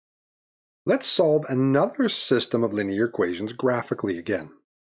Let's solve another system of linear equations graphically again.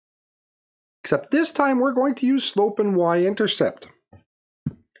 Except this time we're going to use slope and y-intercept.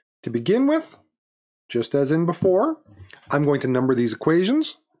 To begin with, just as in before, I'm going to number these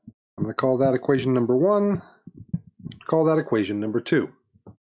equations. I'm going to call that equation number 1, call that equation number 2.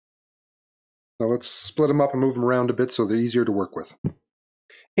 Now let's split them up and move them around a bit so they're easier to work with.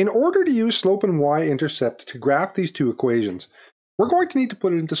 In order to use slope and y-intercept to graph these two equations, we're going to need to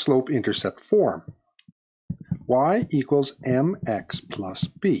put it into slope-intercept form. Y equals mx plus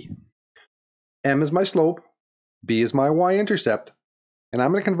b. M is my slope, b is my y-intercept, and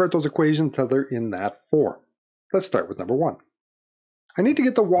I'm going to convert those equations until they're in that form. Let's start with number 1. I need to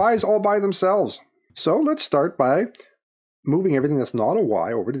get the y's all by themselves. So let's start by moving everything that's not a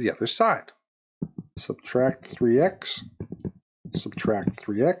y over to the other side. Subtract 3x, subtract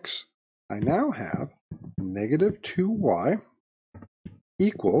 3x. I now have negative 2y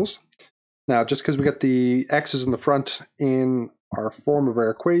equals, now just because we got the x's in the front in our form of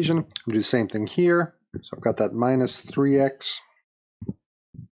our equation, we'll do the same thing here. So I've got that minus 3x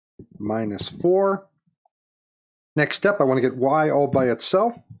minus 4. Next step, I want to get y all by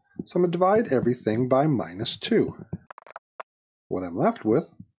itself, so I'm going to divide everything by minus 2. What I'm left with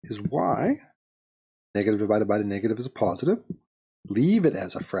is y. Negative divided by the negative is a positive. Leave it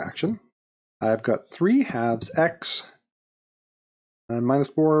as a fraction. I've got 3 halves x, and minus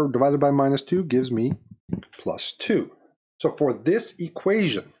 4 divided by minus 2 gives me plus 2. So for this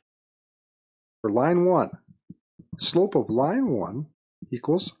equation, for line 1, slope of line 1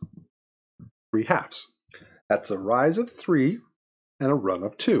 equals 3 halves. That's a rise of 3 and a run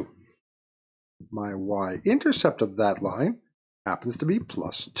of 2. My y-intercept of that line happens to be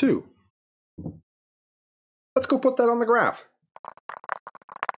plus 2. Let's go put that on the graph.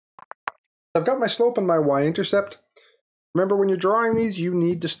 I've got my slope and my y-intercept. Remember, when you're drawing these, you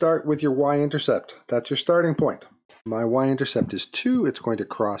need to start with your y-intercept. That's your starting point. My y-intercept is 2. It's going to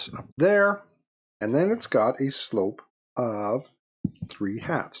cross up there. And then it's got a slope of 3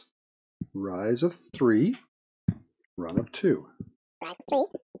 halves. Rise of 3, run of 2. Rise of 3,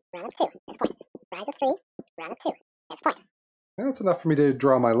 run of 2. That's point. Rise of 3, run of 2. That's point. And that's enough for me to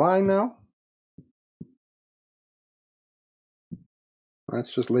draw my line now.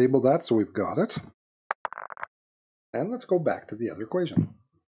 Let's just label that so we've got it. And let's go back to the other equation.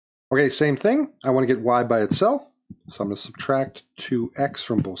 Okay, same thing. I want to get y by itself. So I'm going to subtract 2x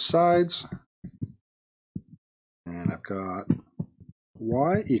from both sides. And I've got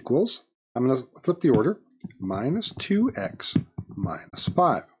y equals, I'm going to flip the order, minus 2x minus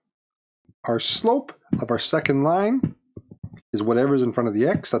 5. Our slope of our second line is whatever's in front of the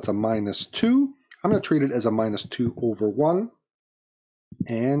x. That's a minus 2. I'm going to treat it as a minus 2 over 1.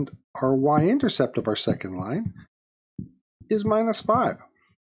 And our y-intercept of our second line is minus 5.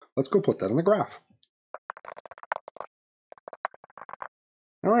 Let's go put that on the graph.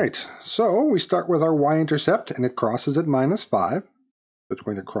 All right, so we start with our y-intercept, and it crosses at minus 5. So it's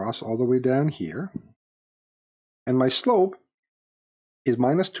going to cross all the way down here. And my slope is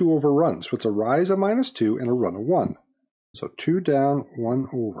minus 2 over run. So it's a rise of minus 2 and a run of 1. So 2 down, 1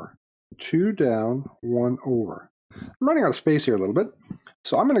 over. 2 down, 1 over. I'm running out of space here a little bit.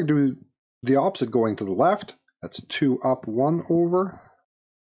 So I'm going to do the opposite going to the left. That's 2 up, 1 over.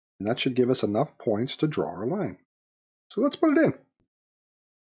 And that should give us enough points to draw our line. So let's put it in.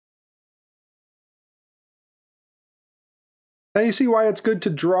 Now you see why it's good to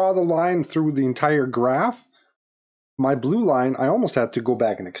draw the line through the entire graph. My blue line, I almost had to go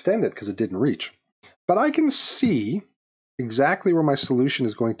back and extend it because it didn't reach. But I can see exactly where my solution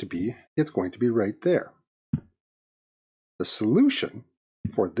is going to be. It's going to be right there. The solution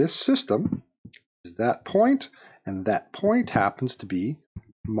for this system is that point, and that point happens to be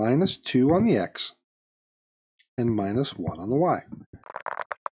minus 2 on the x and minus 1 on the y.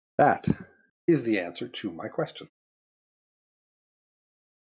 That is the answer to my question.